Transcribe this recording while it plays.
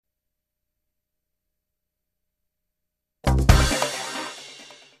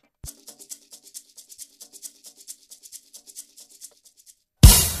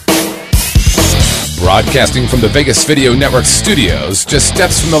Broadcasting from the Vegas Video Network studios, just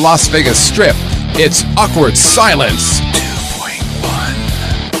steps from the Las Vegas Strip, it's Awkward Silence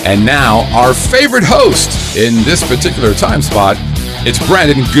 2.1. And now, our favorite host in this particular time spot, it's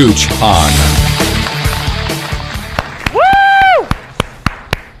Brandon Gooch on. Woo!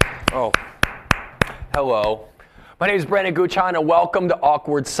 Oh, hello. My name is Brandon Gooch and welcome to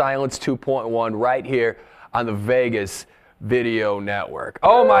Awkward Silence 2.1 right here on the Vegas Video Network.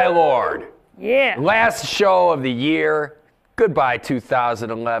 Oh, my Lord. Yeah. Last show of the year. Goodbye,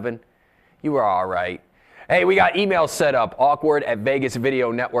 2011. You were all right. Hey, we got email set up,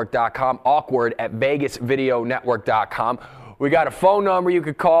 awkward@vegasvideonetwork.com, awkward@vegasvideonetwork.com. We got a phone number you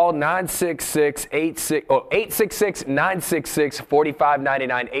could call,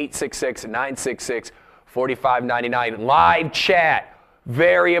 866-966-4599, 866-966-4599. Live chat,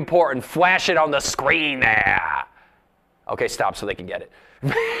 very important. Flash it on the screen there. Okay, stop so they can get it.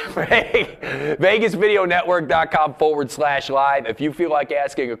 VegasVideoNetwork.com/live. If you feel like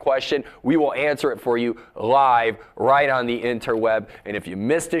asking a question, we will answer it for you live right on the interweb. And if you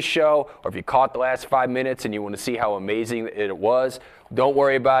missed a show or if you caught the last 5 minutes and you want to see how amazing it was, don't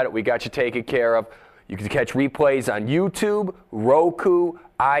worry about it. We got you taken care of. You can catch replays on YouTube, Roku,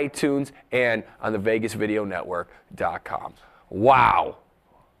 iTunes, and on the VegasVideoNetwork.com. Wow.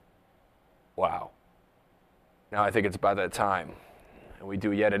 Wow. Now I think it's about that time. And we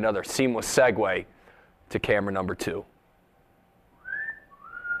do yet another seamless segue to camera number 2.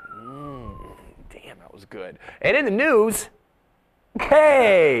 Damn, that was good. And in the news,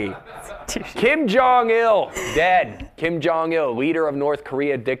 hey, Kim Jong-il, dead. Kim Jong-il, leader of North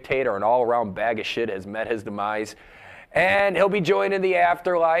Korea, dictator, an all-around bag of shit, has met his demise. And he'll be joined in the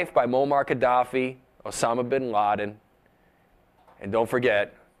afterlife by Muammar Gaddafi, Osama bin Laden, and don't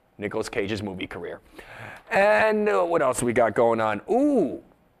forget, Nicolas Cage's movie career. And what else we got going on? Ooh,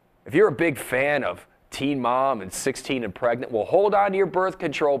 if you're a big fan of Teen Mom and 16 and Pregnant, well, hold on to your birth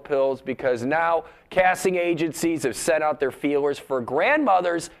control pills because now casting agencies have sent out their feelers for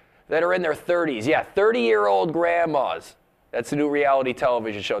grandmothers that are in their 30s. Yeah, 30-year-old grandmas. That's the new reality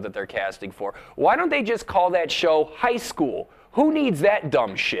television show that they're casting for. Why don't they just call that show High School? Who needs that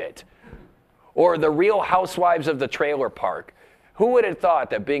dumb shit? Or The Real Housewives of the Trailer Park. Who would have thought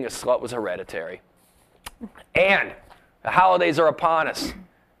that being a slut was hereditary? And the holidays are upon us.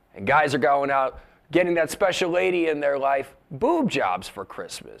 And guys are going out, getting that special lady in their life boob jobs for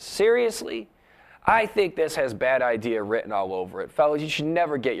Christmas. Seriously? I think this has bad idea written all over it. Fellas, you should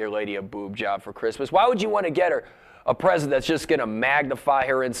never get your lady a boob job for Christmas. Why would you want to get her a present that's just going to magnify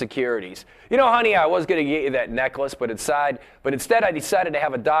her insecurities? You know, honey, I was going to get you that necklace, but instead I decided to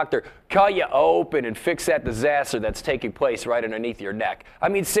have a doctor cut you open and fix that disaster that's taking place right underneath your neck. I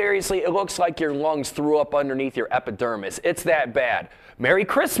mean, seriously, it looks like your lungs threw up underneath your epidermis. It's that bad. Merry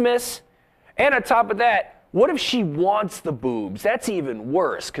Christmas. And on top of that, what if she wants the boobs? That's even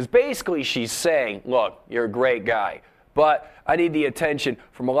worse, because basically she's saying, look, you're a great guy, but I need the attention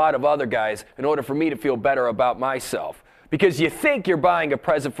from a lot of other guys in order for me to feel better about myself. Because you think you're buying a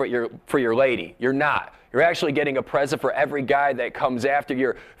present for your lady. You're not. You're actually getting a present for every guy that comes after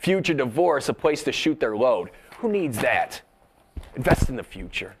your future divorce, a place to shoot their load. Who needs that? Invest in the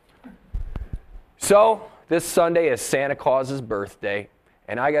future. So, this Sunday is Santa Claus's birthday,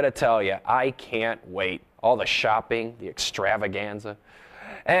 and I gotta tell you, I can't wait. All the shopping, the extravaganza.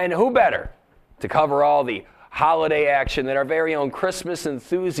 And who better to cover all the holiday action than our very own Christmas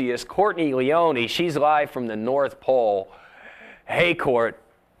enthusiast, Courtney Leone. She's live from the North Pole. Hey, Court.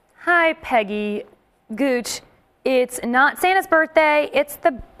 Hi, Peggy. Gooch, it's not Santa's birthday. It's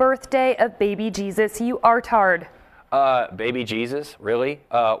the birthday of baby Jesus. You are tard. Baby Jesus? Really?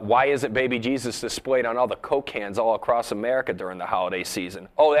 Why isn't baby Jesus displayed on all the Coke cans all across America during the holiday season?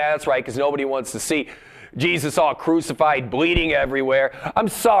 Oh, that's right, because nobody wants to see Jesus all crucified, bleeding everywhere. I'm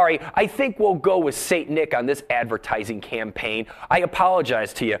sorry. I think we'll go with St. Nick on this advertising campaign. I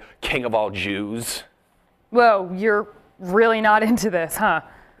apologize to you, King of all Jews. Whoa, you're really not into this, huh?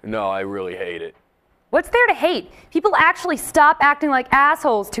 No, I really hate it. What's there to hate? People actually stop acting like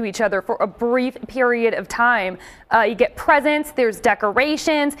assholes to each other for a brief period of time. You get presents, there's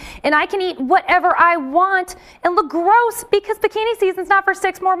decorations, and I can eat whatever I want and look gross because bikini season's not for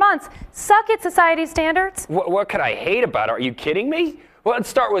 6 more months. Suck it, society standards. What could I hate about it? Are you kidding me? Well, let's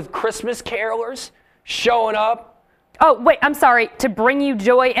start with Christmas carolers showing up. Oh, wait, I'm sorry. To bring you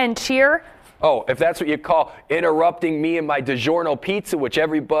joy and cheer? Oh, if that's what you call interrupting me and my DiGiorno pizza, which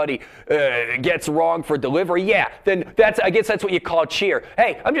everybody gets wrong for delivery, yeah, then I guess that's what you call cheer.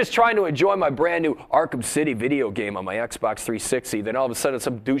 Hey, I'm just trying to enjoy my brand new Arkham City video game on my Xbox 360. Then all of a sudden,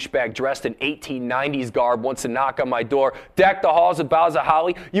 some douchebag dressed in 1890s garb wants to knock on my door, deck the halls with boughs of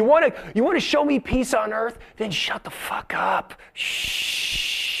holly. You want to show me peace on earth? Then shut the fuck up.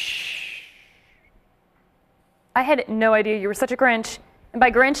 Shh. I had no idea you were such a Grinch. And by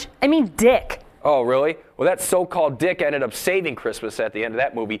Grinch, I mean dick. Oh, really? Well, that so-called dick ended up saving Christmas at the end of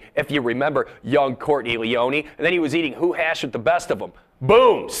that movie, if you remember young Courtney Leone, and then he was eating Who Hash with the best of them.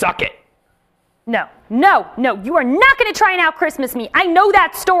 Boom! Suck it! No, you are not going to try and out-Christmas me. I know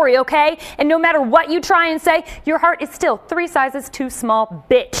that story, okay? And no matter what you try and say, your heart is still 3 sizes too small,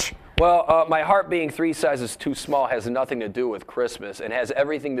 bitch. Well, my heart being 3 sizes too small has nothing to do with Christmas and has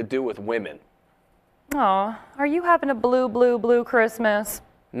everything to do with women. Aw, are you having a blue Christmas?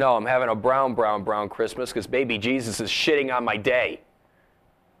 No, I'm having a brown Christmas because baby Jesus is shitting on my day.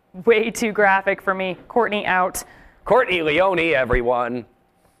 Way too graphic for me. Courtney out. Courtney Leone, everyone.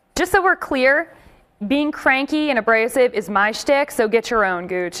 Just so we're clear, being cranky and abrasive is my shtick, so get your own,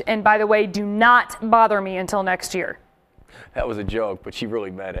 Gooch. And by the way, do not bother me until next year. That was a joke, but she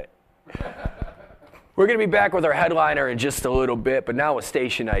really meant it. We're going to be back with our headliner in just a little bit, but now with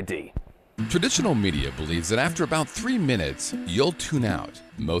station ID. Traditional media believes that after about 3 minutes, you'll tune out.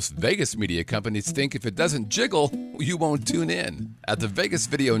 Most Vegas media companies think if it doesn't jiggle, you won't tune in. At the Vegas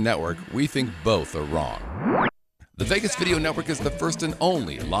Video Network, we think both are wrong. The Vegas Video Network is the first and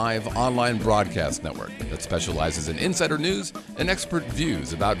only live online broadcast network that specializes in insider news and expert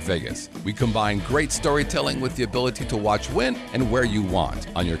views about Vegas. We combine great storytelling with the ability to watch when and where you want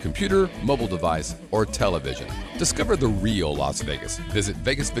on your computer, mobile device, or television. Discover the real Las Vegas. Visit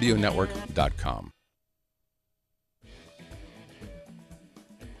VegasVideoNetwork.com.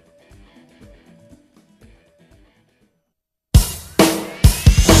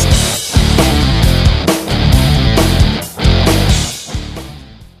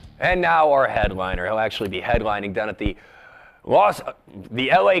 And now our headliner. He'll actually be headlining down at the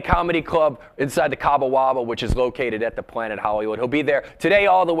LA Comedy Club inside the Cabo Wabo, which is located at the Planet Hollywood. He'll be there today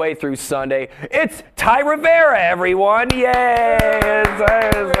all the way through Sunday. It's Thai Rivera, everyone. Yay!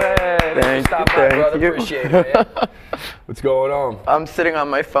 Thank Stop you, by, thank brother. you. Appreciate it, man. What's going on? I'm sitting on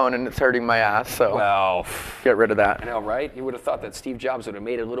my phone and it's hurting my ass, so Well, get rid of I that. know, right? You would have thought that Steve Jobs would have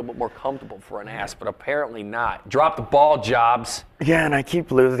made it a little bit more comfortable for an ass, but apparently not. Drop the ball, Jobs. Yeah, and I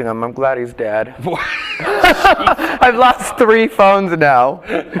keep losing them. I'm glad he's dead. I've lost 3 phones now.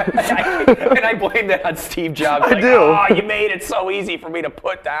 And I blame that on Steve Jobs. I do. Oh, you made it so easy for me to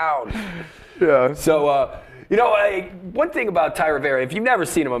put down. Yeah. So, one thing about Thai Rivera, if you've never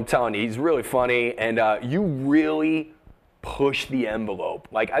seen him, I'm telling you, he's really funny, and you really push the envelope.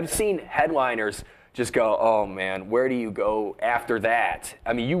 Like, I've seen headliners just go, oh, man, where do you go after that?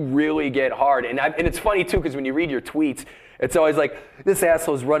 I mean, you really get hard. And it's funny, too, because when you read your tweets, it's always like, this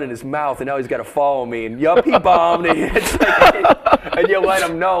asshole's running his mouth, and now he's got to follow me. And, yup, he bombed. And, it's like, and you let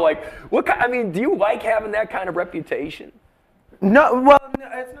him know, like, do you like having that kind of reputation? No, well,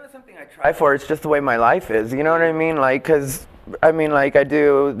 it's not something I try for. It's just the way my life is. You know what I mean? Like, because, I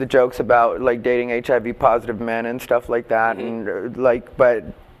do the jokes about, like, dating HIV-positive men and stuff like that. And, but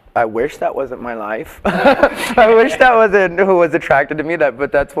I wish that wasn't my life. I wish that wasn't who was attracted to me,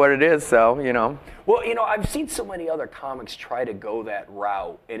 but that's what it is, so, you know. Well, I've seen so many other comics try to go that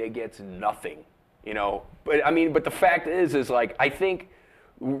route, and it gets nothing, But the fact is like, I think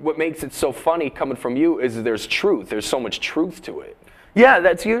what makes it so funny coming from you is there's truth. There's so much truth to it. Yeah,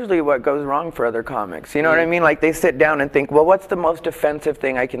 that's usually what goes wrong for other comics. You know what I mean? Like, they sit down and think, well, what's the most offensive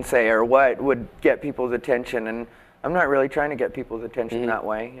thing I can say, or what would get people's attention? And I'm not really trying to get people's attention that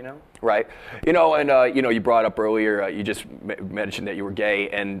way, you know? Right. You brought up earlier, you just mentioned that you were gay,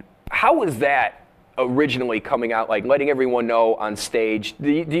 and how was that originally coming out, like letting everyone know on stage?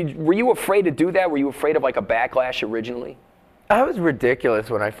 Were you afraid to do that? Were you afraid of like a backlash originally? I was ridiculous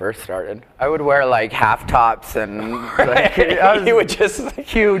when I first started. I would wear like half tops and like, I was you would just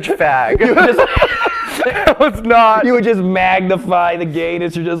huge fag. You would just, I was not. You would just magnify the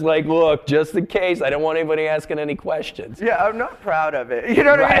gayness. You're just like, look, just in case, I don't want anybody asking any questions. Yeah, I'm not proud of it. You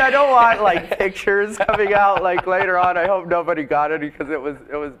know what I mean? I don't want like pictures coming out like later on. I hope nobody got it because it was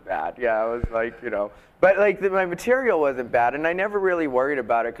bad. Yeah, it was like, But like my material wasn't bad, and I never really worried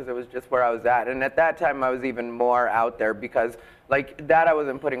about it because it was just where I was at. And at that time, I was even more out there because like that I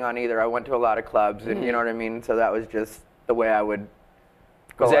wasn't putting on either. I went to a lot of clubs, and you know what I mean. So that was just the way I would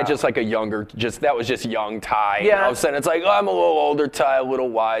go Was that out. just like a younger, that was just young Ty? And Yeah. all of a sudden it's like, oh, I'm a little older Ty, a little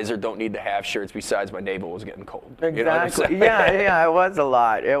wiser, don't need the half shirts. Besides, my navel was getting cold. Exactly. You know what I'm saying? Yeah, it was a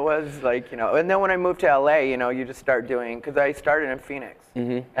lot. It was like, and then when I moved to LA, you just start doing, because I started in Phoenix.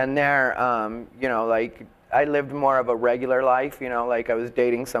 And there, like, I lived more of a regular life, like I was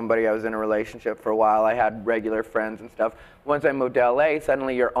dating somebody, I was in a relationship for a while, I had regular friends and stuff. Once I moved to LA,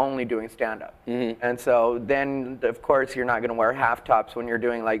 suddenly you're only doing stand-up. And so then, of course, you're not going to wear half tops when you're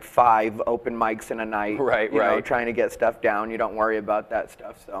doing like 5 open mics in a night. Right, you know, right. trying to get stuff down. You don't worry about that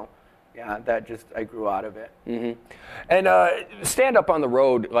stuff. So, yeah, I grew out of it. And stand up on the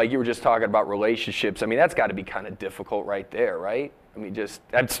road, like you were just talking about relationships, I mean, that's got to be kind of difficult right there, right? I mean,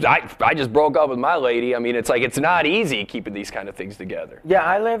 I just broke up with my lady. I mean, it's like, it's not easy keeping these kind of things together. Yeah,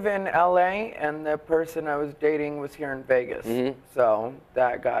 I live in LA, and the person I was dating was here in Vegas. So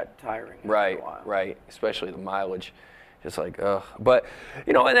that got tiring after a while. Right, especially the mileage. Just like, ugh. But,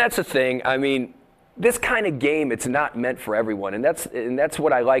 and that's the thing. I mean, this kind of game, it's not meant for everyone. And that's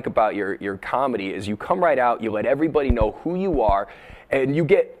what I like about your comedy is you come right out, you let everybody know who you are, and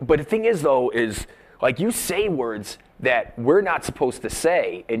but the thing is, though, is like you say words that we're not supposed to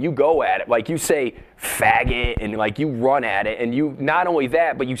say, and you go at it. Like you say faggot, and like you run at it, and you, not only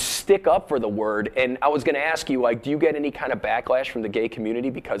that, but you stick up for the word. And I was gonna ask you, like, do you get any kind of backlash from the gay community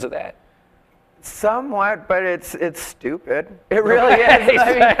because of that? Somewhat, but it's stupid. It really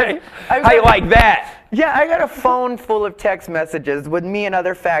is. I like that. Yeah, I got a phone full of text messages with me and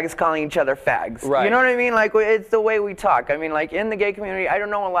other fags calling each other fags. Right. You know what I mean? Like, it's the way we talk. I mean, like, in the gay community, I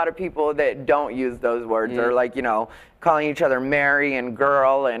don't know a lot of people that don't use those words or, like, calling each other Mary and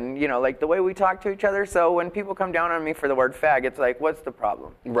girl and, like, the way we talk to each other. So when people come down on me for the word fag, it's like, what's the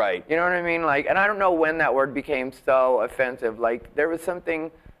problem? Right. You know what I mean? Like, and I don't know when that word became so offensive. Like, there was something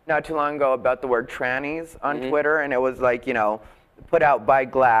not too long ago about the word trannies on Twitter, and it was like, put out by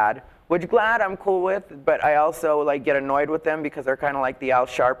GLAAD, which GLAAD I'm cool with, but I also like get annoyed with them because they're kind of like the Al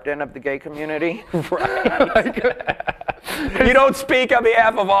Sharpton of the gay community. Right. You don't speak on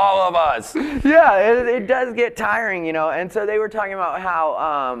behalf of all of us. Yeah, it does get tiring, and so they were talking about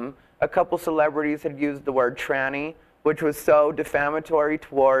how a couple celebrities had used the word tranny, which was so defamatory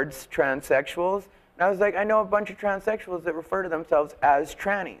towards transsexuals. I was like, I know a bunch of transsexuals that refer to themselves as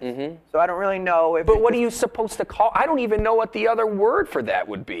trannies. So I don't really know if. But what are you supposed to call? I don't even know what the other word for that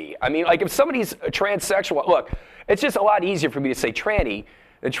would be. I mean, like if somebody's a transsexual, look, it's just a lot easier for me to say tranny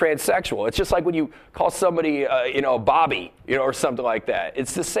than transsexual. It's just like when you call somebody, Bobby, or something like that.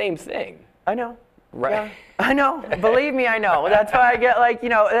 It's the same thing. I know. Right. Yeah, I know. Believe me, I know. That's why I get like,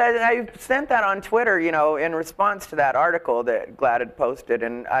 I sent that on Twitter, in response to that article that GLAAD had posted,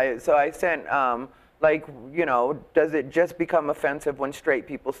 and I sent. Does it just become offensive when straight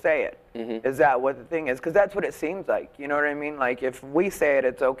people say it? Is that what the thing is? Because that's what it seems like. You know what I mean? Like, if we say it,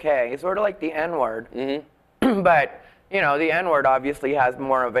 it's okay. It's sort of like the N-word. But, the N-word obviously has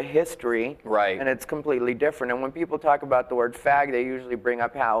more of a history. Right. And it's completely different. And when people talk about the word fag, they usually bring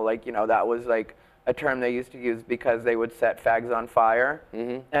up how, that was, like, a term they used to use because they would set fags on fire.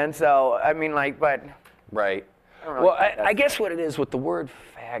 And so, I mean, but... Right. Really I guess what it is with the word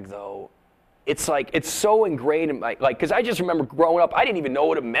fag, though, it's like, it's so ingrained in my, because I just remember growing up, I didn't even know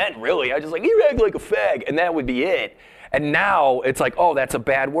what it meant, really. I was just like, you act like a fag, and that would be it. And now it's like, oh, that's a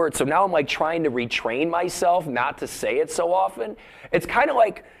bad word. So now I'm like trying to retrain myself not to say it so often. It's kind of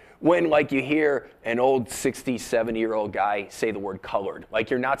like when you hear an old 60, 70-year-old guy say the word colored.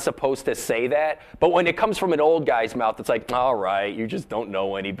 Like, you're not supposed to say that. But when it comes from an old guy's mouth, it's like, all right, you just don't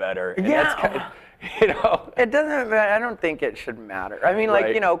know any better. And Yeah. That's kind of, It doesn't. I don't think it should matter. I mean,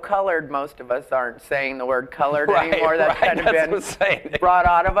 Right. colored. Most of us aren't saying the word colored anymore. That's kind of been been brought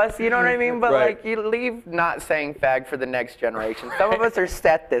out of us. You know what I mean? But Right. you leave not saying fag for the next generation. Some of us are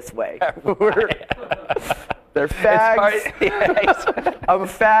set this way. They're fags. I'm a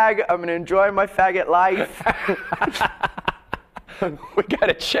fag. I'm gonna enjoy my faggot life. We got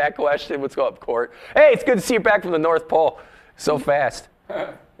a chat question. What's up, Court? Hey, it's good to see you back from the North Pole so fast.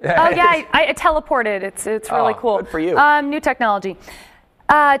 Oh yeah, I teleported. It's really cool. Good for you. New technology.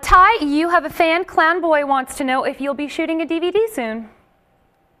 Ty, you have a fan. Clown Boy wants to know if you'll be shooting a DVD soon.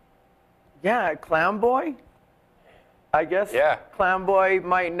 Yeah, Clown Boy. I guess Yeah. Clown Boy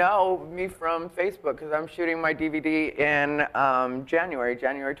might know me from Facebook because I'm shooting my DVD in January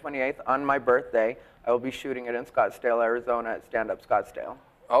 28th on my birthday. I will be shooting it in Scottsdale, Arizona at Stand Up Scottsdale.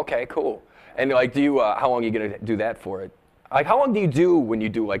 Okay, cool. And do you? How long are you gonna do that for it? Like, how long do you do when you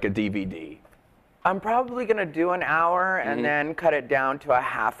do a DVD? I'm probably gonna do an hour and then cut it down to a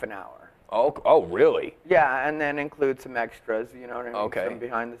half an hour. Oh, really? Yeah, and then include some extras. You know what I mean? Okay. Some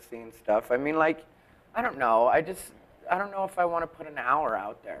behind the scenes stuff. I mean, I don't know. I don't know if I want to put an hour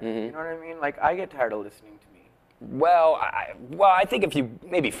out there. You know what I mean? Like, I get tired of listening to me. Well, I think if you,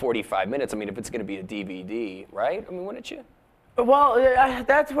 maybe 45 minutes, I mean, if it's going to be a DVD, right? I mean, wouldn't you? Well,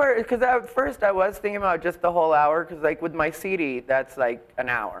 that's where, because at first I was thinking about just the whole hour, because like with my CD, that's like an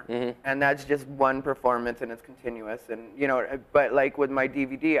hour, and that's just one performance and it's continuous, and you know. But like with my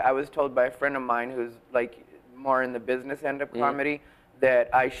DVD, I was told by a friend of mine who's like more in the business end of comedy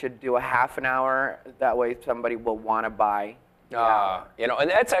that I should do a half an hour. That way, somebody will want to buy. You know, and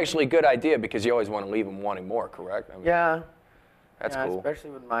that's actually a good idea because you always want to leave them wanting more, correct? I mean, yeah. That's yeah, cool. Especially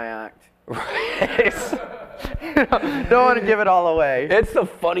with my act. Right. Don't want to give it all away. It's the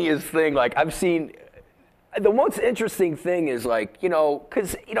funniest thing. Like, I've seen, the most interesting thing is like, you know,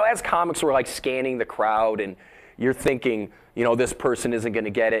 because, you know, as comics, we're like scanning the crowd and you're thinking, you know, this person isn't going to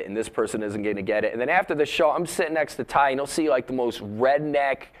get it and this person isn't going to get it. And then after the show, I'm sitting next to Ty and you'll see like the most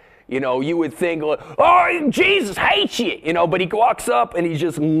redneck, you know, you would think, oh, Jesus hates you, you know, but he walks up and he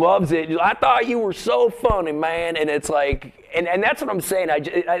just loves it. I thought you were so funny, man. And it's like, and that's what I'm saying.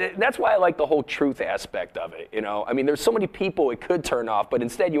 That's why I like the whole truth aspect of it, you know. I mean, there's so many people it could turn off, but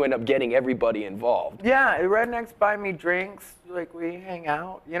instead you end up getting everybody involved. Yeah, rednecks buy me drinks, like we hang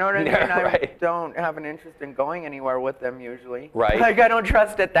out. You know what I mean? Yeah, right. I don't have an interest in going anywhere with them usually. Right. Like, I don't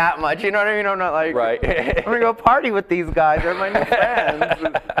trust it that much, you know what I mean? I'm not like, right. I'm going to go party with these guys. They're my new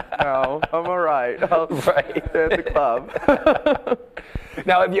friends. No, I'm all right. I'll stay at the club.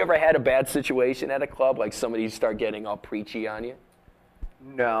 Now, have you ever had a bad situation at a club, like somebody start getting all preachy on you?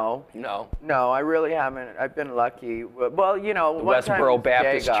 No. No. No, I really haven't. I've been lucky. Well, you know, The one time Westboro this gay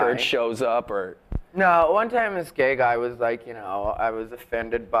Baptist guy- Church shows up, or... No, one time this gay guy was like, you know, I was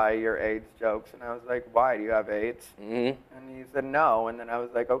offended by your AIDS jokes. And I was like, why? Do you have AIDS? And he said, no. And then I was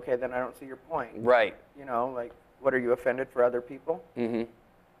like, okay, then I don't see your point. Right. You know, like, what, are you offended for other people? And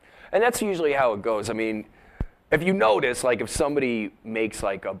that's usually how it goes. I mean, if you notice, like if somebody makes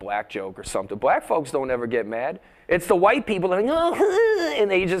like a black joke or something, black folks don't ever get mad. It's the white people that are like, oh,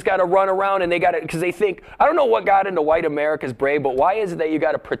 and they just got to run around and they got to, because they think, I don't know what got into white America's brain, but why is it that you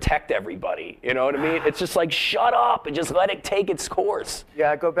got to protect everybody? You know what I mean? It's just like, shut up and just let it take its course.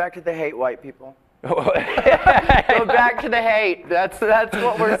 Yeah, go back to the hate, white people. Go back to the hate. That's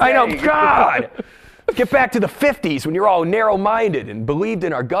what we're saying. I know, God. Get back to the 50s when you're all narrow-minded and believed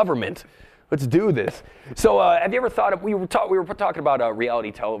in our government. Let's do this. So have you ever thought of, we were talking about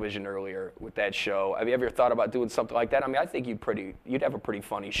reality television earlier with that show. Have you ever thought about doing something like that? I mean, I think you'd have a pretty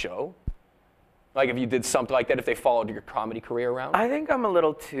funny show. Like if you did something like that, if they followed your comedy career around? I think I'm a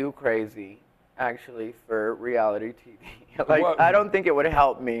little too crazy, actually, for reality TV. Like, What? I don't think it would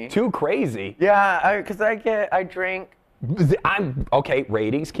help me. Too crazy. Yeah, because I drink, Okay,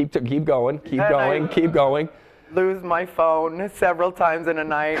 ratings, keep going, And keep going. lose my phone several times in a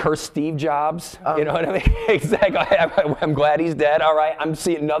night. Curse Steve Jobs, you know what I mean? Exactly. I'm glad he's dead. All right, I'm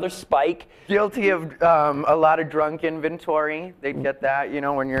seeing another spike. Guilty of a lot of drunk inventory. They'd get that, you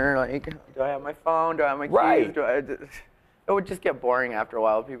know, when you're like, do I have my phone? Do I have my keys? Right. It would just get boring after a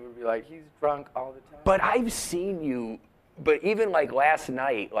while. People would be like, he's drunk all the time. But I've seen you, but even like last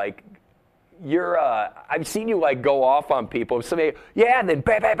night, like I've seen you like go off on people. If somebody, yeah, then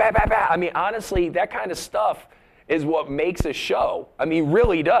bah, bah, bah, bah, bah. I mean, honestly, that kind of stuff is what makes a show. I mean,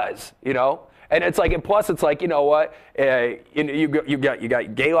 really does, you know? And it's like, and plus it's like, you know what? You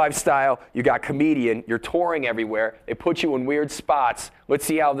got gay lifestyle, you got comedian, you're touring everywhere. They put you in weird spots. Let's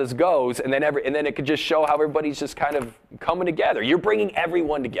see how this goes. And then it could just show how everybody's just kind of coming together. You're bringing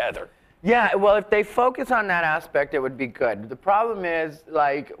everyone together. Yeah, well, if they focus on that aspect, it would be good. The problem is,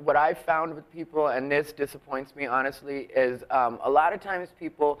 like, what I found with people, and this disappoints me, honestly, is a lot of times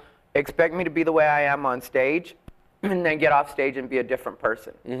people expect me to be the way I am on stage, and then get off stage and be a different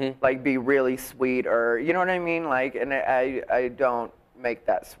person. Like, be really sweet, or, you know what I mean? Like, and I don't make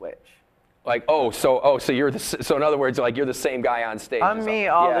that switch. Like, so you're so in other words, like, you're the same guy on stage. I'm me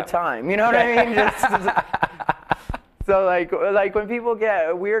all the time, you know what I mean? So like when people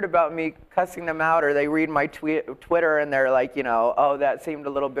get weird about me cussing them out, or they read my Twitter and they're like, you know, oh, that seemed a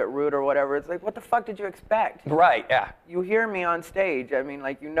little bit rude or whatever. It's like, what the fuck did you expect? Right, yeah. You hear me on stage. I mean,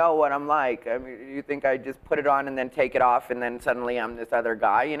 like, you know what I'm like. I mean, you think I just put it on and then take it off and then suddenly I'm this other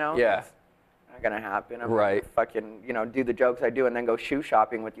guy, you know? Yeah. It's not gonna happen. I'm right. gonna fucking, you know, do the jokes I do and then go shoe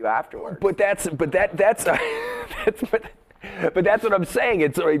shopping with you afterwards. But that's what I'm saying.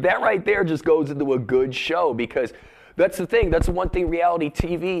 It's like, that right there just goes into a good show, because that's the thing. That's the one thing reality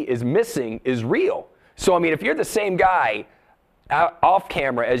TV is missing, is real. So, I mean, if you're the same guy off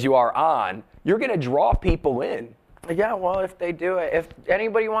camera as you are on, you're going to draw people in. Yeah, well, if they do it, if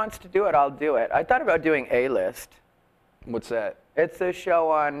anybody wants to do it, I'll do it. I thought about doing A-list. What's that? It's a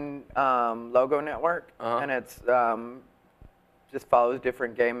show on Logo Network, and it's just follows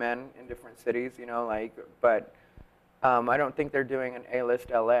different gay men in different cities, you know, like, but I don't think they're doing an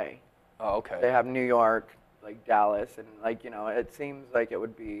A-list LA. Oh, okay. They have New York, like Dallas, and like, you know, it seems like it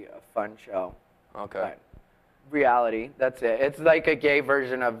would be a fun show. Okay. But reality, that's it. It's like a gay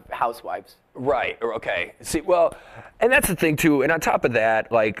version of Housewives. Right. Okay. See, well, and that's the thing too. And on top of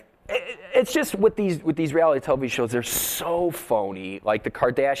that, like, it's just with these reality television shows, they're so phony. Like the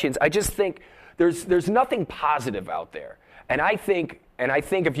Kardashians, I just think there's nothing positive out there. And I think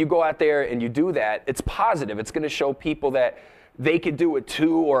if you go out there and you do that, it's positive. It's going to show people that they could do it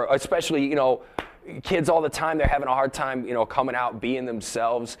too, or especially, you know, kids all the time, they're having a hard time, you know, coming out, being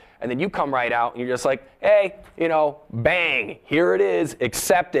themselves. And then you come right out and you're just like, hey, you know, bang, here it is,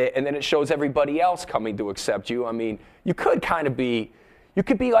 accept it. And then it shows everybody else coming to accept you. I mean, you could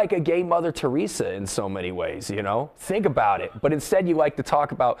be like a gay Mother Teresa in so many ways, you know? Think about it. But instead you like to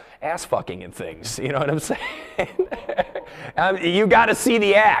talk about ass fucking and things. You know what I'm saying? You got to see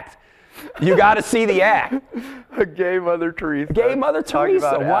the act. You got to see the act. A gay Mother Teresa. Gay Mother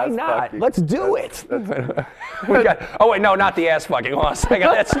Teresa. Why not? Fucking. Let's do it. Oh, wait, no, not the ass fucking. Hold on a second.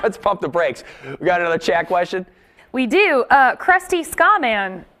 Let's pump the brakes. We got another chat question? We do. Krusty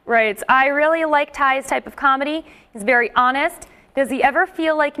Skaman writes, I really like Ty's type of comedy. He's very honest. Does he ever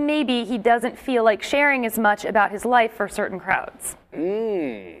feel like maybe he doesn't feel like sharing as much about his life for certain crowds?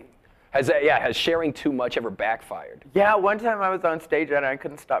 Has sharing too much ever backfired? Yeah, one time I was on stage and I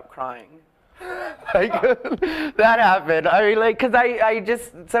couldn't stop crying. Like, that happened. I mean, like, because I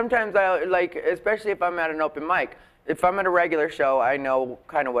just, sometimes I, like, especially if I'm at an open mic, if I'm at a regular show, I know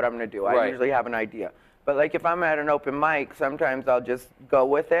kind of what I'm going to do. I usually have an idea. But, like, if I'm at an open mic, sometimes I'll just go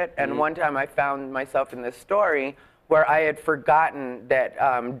with it. And one time I found myself in this story where I had forgotten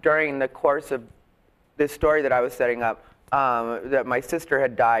that during the course of this story that I was setting up, that my sister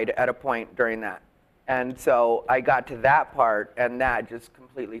had died at a point during that. And so I got to that part, and that just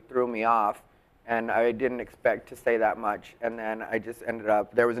completely threw me off. And I didn't expect to say that much. And then I just ended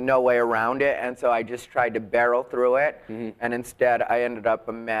up, there was no way around it, and so I just tried to barrel through it. And instead, I ended up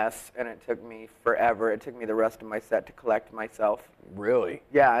a mess, and it took me forever. It took me the rest of my set to collect myself. Really?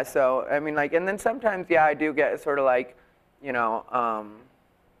 Yeah, so, I mean, like, and then sometimes, yeah, I do get sort of like, you know,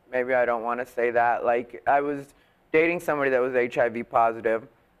 maybe I don't want to say that. Like, I was dating somebody that was HIV positive,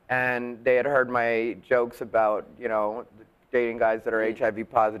 and they had heard my jokes about, you know, dating guys that are HIV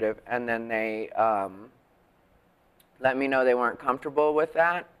positive, and then they let me know they weren't comfortable with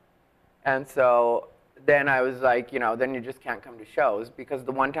that. And so then I was like, you know, then you just can't come to shows, because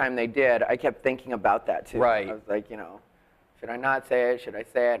the one time they did, I kept thinking about that too. Right. I was like, you know, should I not say it? Should I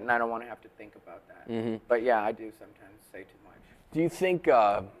say it? And I don't want to have to think about that. But yeah, I do sometimes say too much. Do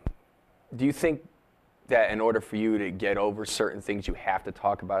you think that in order for you to get over certain things, you have to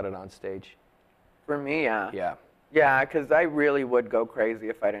talk about it on stage? For me, yeah. Yeah. Yeah, because I really would go crazy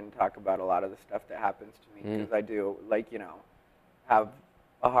if I didn't talk about a lot of the stuff that happens to me, because I do, like, you know, have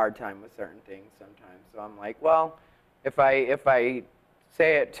a hard time with certain things sometimes. So I'm like, well, if I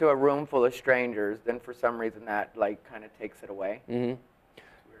say it to a room full of strangers, then for some reason that, like, kind of takes it away.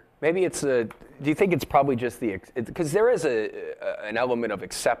 Maybe it's do you think it's probably just because there is an element of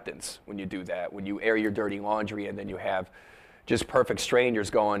acceptance when you do that, when you air your dirty laundry and then you have just perfect strangers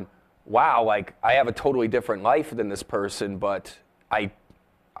going, wow, like, I have a totally different life than this person, but I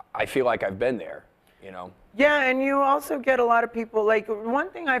feel like I've been there, you know? Yeah, and you also get a lot of people, like, one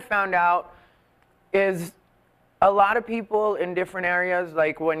thing I found out is a lot of people in different areas,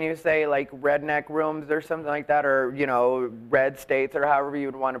 like when you say, like, redneck rooms or something like that, or, you know, red states, or however you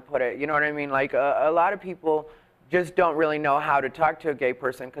would want to put it, you know what I mean? Like, a lot of people just don't really know how to talk to a gay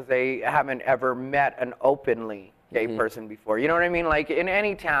person because they haven't ever met an openly gay person before. You know what I mean? Like, in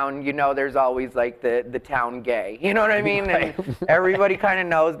any town, you know, there's always, like, the town gay. You know what I mean? And everybody kind of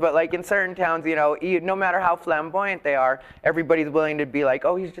knows, but, like, in certain towns, you know, no matter how flamboyant they are, everybody's willing to be like,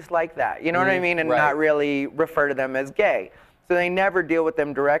 oh, he's just like that. You know what I mean? And not really refer to them as gay. So they never deal with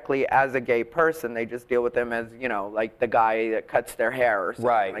them directly as a gay person. They just deal with them as, you know, like the guy that cuts their hair or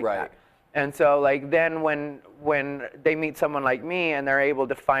something like that. And so, like, then when they meet someone like me and they're able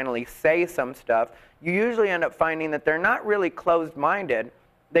to finally say some stuff, you usually end up finding that they're not really closed-minded.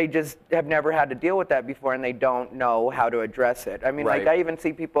 They just have never had to deal with that before, and they don't know how to address it. I mean, like, I even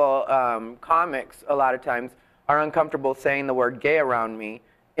see people, comics, a lot of times, are uncomfortable saying the word gay around me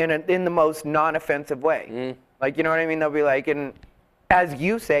in the most non-offensive way. Like, you know what I mean? They'll be like, and as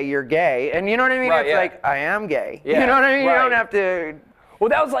you say, you're gay. And you know what I mean? It's like, I am gay. You know what I mean? You don't have to... Well,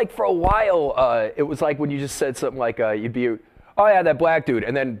 that was like, for a while, it was like when you just said something like, you'd be, oh yeah, that black dude.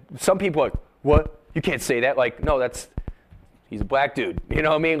 And then some people are like, what? You can't say that. Like, no, that's he's a black dude. You know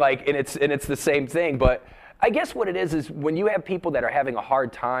what I mean? Like, and it's the same thing. But I guess what it is when you have people that are having a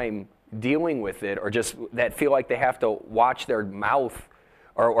hard time dealing with it, or just that feel like they have to watch their mouth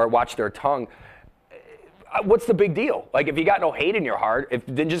or watch their tongue. What's the big deal? Like, if you got no hate in your heart,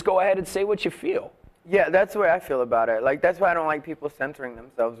 then just go ahead and say what you feel. Yeah, that's the way I feel about it. Like, that's why I don't like people censoring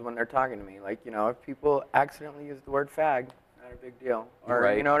themselves when they're talking to me. Like, you know, if people accidentally use the word fag, not a big deal. Or,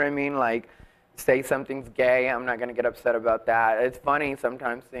 right. You know what I mean? Like, say something's gay, I'm not going to get upset about that. It's funny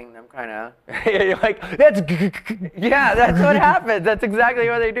sometimes seeing them kind of... You're like, that's... Yeah, that's what happens. That's exactly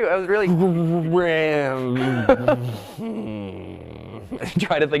what they do. I was really...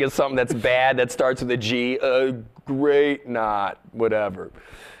 Trying to think of something that's bad that starts with a G. Great, not, whatever.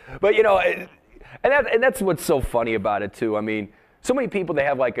 But, you know... And that's what's so funny about it, too. I mean, so many people, they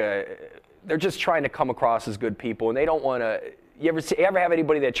have like they're just trying to come across as good people, and they don't want to, you ever have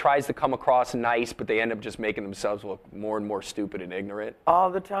anybody that tries to come across nice, but they end up just making themselves look more and more stupid and ignorant?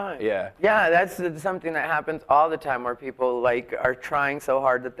 All the time. Yeah. Yeah, that's something that happens all the time, where people like are trying so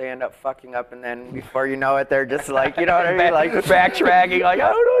hard that they end up fucking up, and then before you know it, they're just like, you know what I mean? Like backtracking, like,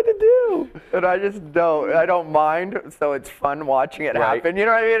 I don't know what to do. And I don't mind, so it's fun watching it happen. You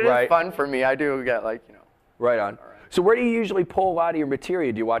know what I mean? It is fun for me. I do get like, you know. Right on. So where do you usually pull a lot of your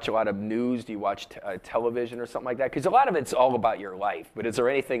material? Do you watch a lot of news? Do you watch television or something like that? Because a lot of it's all about your life. But is there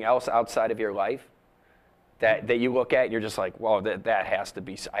anything else outside of your life that you look at and you're just like, well, that has to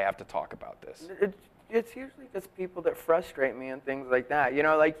be, I have to talk about this? It's usually just people that frustrate me and things like that. You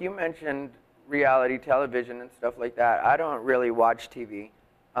know, like you mentioned reality television and stuff like that. I don't really watch TV.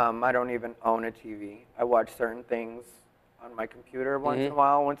 I don't even own a TV. I watch certain things on my computer once in a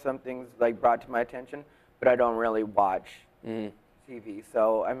while when something's like brought to my attention. But I don't really watch TV.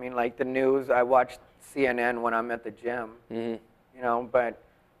 So, I mean, like the news, I watch CNN when I'm at the gym, you know, but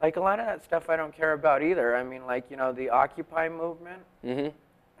like a lot of that stuff I don't care about either. I mean, like, you know, the Occupy movement, I don't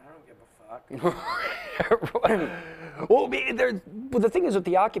give a fuck. Well, the thing is with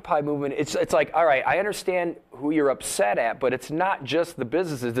the Occupy movement, it's like, all right, I understand who you're upset at, but it's not just the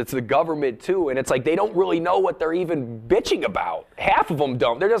businesses, it's the government too. And it's like they don't really know what they're even bitching about. Half of them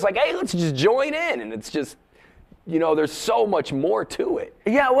don't. They're just like, hey, let's just join in. And it's just, you know, there's so much more to it.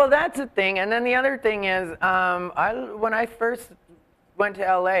 Yeah, well, that's the thing. And then the other thing is, when I first went to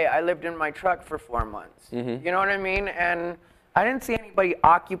LA, I lived in my truck for 4 months. You know what I mean? And I didn't see anybody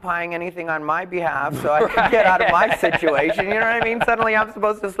occupying anything on my behalf, so I could get out of my situation. You know what I mean? Suddenly I'm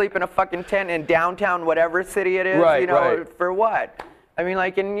supposed to sleep in a fucking tent in downtown whatever city it is, you know, for what? I mean,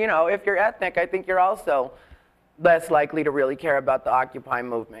 like, and, you know, if you're ethnic, I think you're also less likely to really care about the Occupy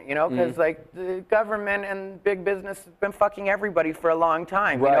movement, you know, because like the government and big business has been fucking everybody for a long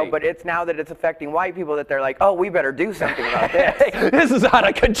time, you know, but it's now that it's affecting white people that they're like, oh, we better do something about this. This is out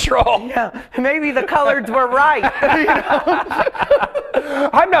of control. Yeah, maybe the coloreds were right. You know?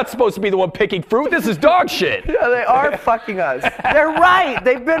 I'm not supposed to be the one picking fruit. This is dog shit. Yeah, they are fucking us. They're right.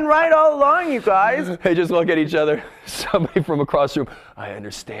 They've been right all along, you guys. They just look at each other. Somebody from across the room, I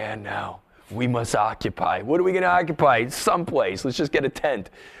understand now. We must occupy. What are we going to occupy? Someplace. Let's just get a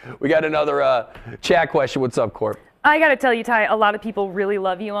tent. We got another chat question. What's up, Court? I got to tell you, Ty, a lot of people really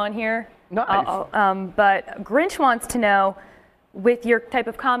love you on here. Nice. But Grinch wants to know, with your type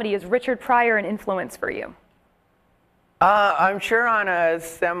of comedy, is Richard Pryor an influence for you? I'm sure on a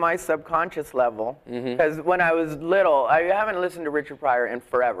semi-subconscious level, because when I was little, I haven't listened to Richard Pryor in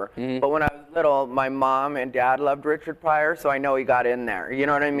forever, but when I was little, my mom and dad loved Richard Pryor, so I know he got in there. You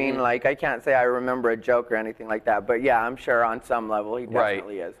know what I mean? Like, I can't say I remember a joke or anything like that, but yeah, I'm sure on some level he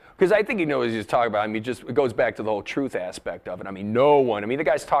definitely is. Because I think he knows what he's talking about. I mean, just it goes back to the whole truth aspect of it. I mean, no one, the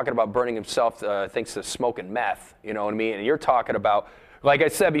guy's talking about burning himself, thinks of smoking meth, you know what I mean? And you're talking about, like I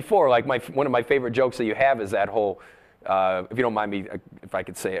said before, like one of my favorite jokes that you have is that whole, if you don't mind me, if I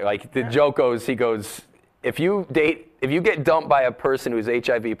could say it, like the joke goes, he goes, if you get dumped by a person who's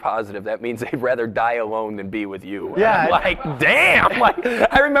HIV positive, that means they'd rather die alone than be with you. Yeah. I'm like, damn. Like,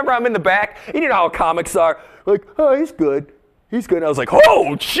 I remember I'm in the back, and you know how comics are, like, oh, he's good. He's good. And I was like,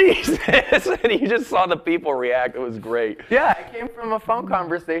 oh, Jesus. And you just saw the people react. It was great. Yeah, it came from a phone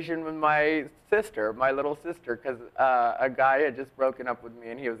conversation with my sister, my little sister, because a guy had just broken up with me,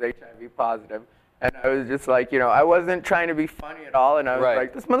 and he was HIV positive. And I was just like, you know, I wasn't trying to be funny at all. And I was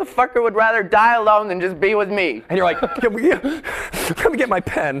like, this motherfucker would rather die alone than just be with me. And you're like, let me get my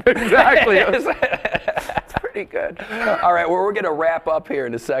pen. Exactly. It's pretty good. All right, well, we're going to wrap up here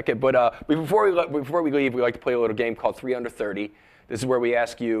in a second. But before we leave, we like to play a little game called 3 Under 30. This is where we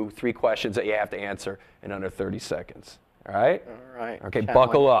ask you 3 questions that you have to answer in under 30 seconds. All right? All right. Okay,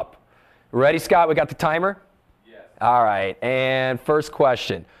 buckle up. Ready, Scott? We got the timer? Yes. All right, and first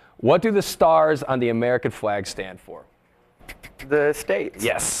question. What do the stars on the American flag stand for? The States.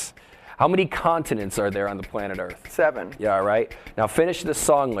 Yes. How many continents are there on the planet Earth? 7. Yeah, right. Now finish the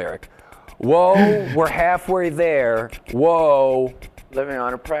song lyric. Whoa, we're halfway there. Whoa. Living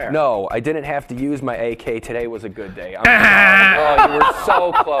on a prayer. No, I didn't have to use my AK. Today was a good day. Oh, you were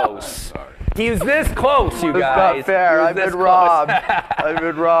so close. He was this close, you guys. It's not fair. I've been robbed. I've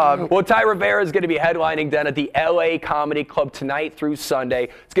been robbed. Well, Thai Rivera is going to be headlining down at the LA Comedy Club tonight through Sunday.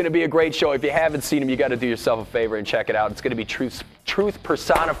 It's going to be a great show. If you haven't seen him, you got to do yourself a favor and check it out. It's going to be truth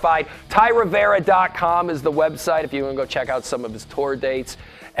personified. ThaiRivera.com is the website if you want to go check out some of his tour dates.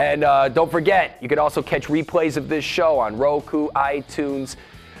 And don't forget, you can also catch replays of this show on Roku, iTunes,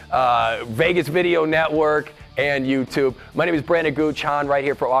 Vegas Video Network, and YouTube. My name is Brandon Gooch, right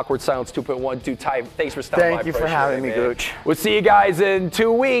here for Awkward Silence 2.12. Ty, thanks for stopping by. Thank you for having me, Gooch. We'll see you guys in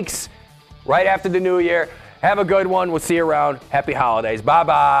 2 weeks, right after the new year. Have a good one. We'll see you around. Happy holidays.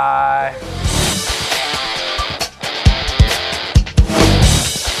 Bye-bye.